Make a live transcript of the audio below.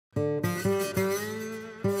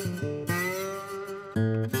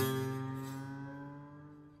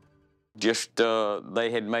just they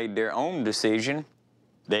had made their own decision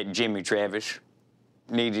that Jimmie Travis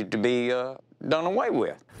needed to be done away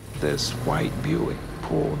with. This white Buick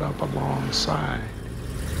pulled up alongside.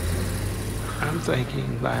 I'm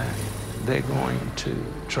thinking that they're going to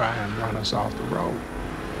try and run us off the road.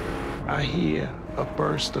 I hear a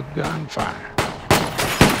burst of gunfire.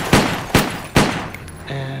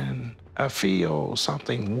 And I feel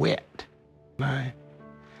something wet. And I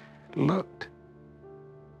looked,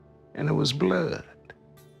 and it was blood.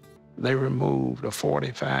 They removed a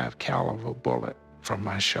 .45 caliber bullet from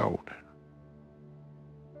my shoulder.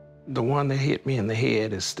 The one that hit me in the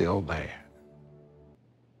head is still there.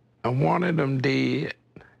 I wanted them dead,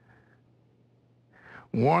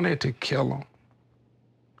 wanted to kill them,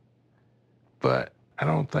 but I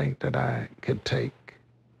don't think that I could take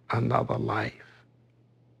another life.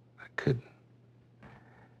 I couldn't.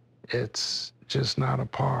 It's just not a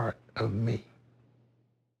part of me.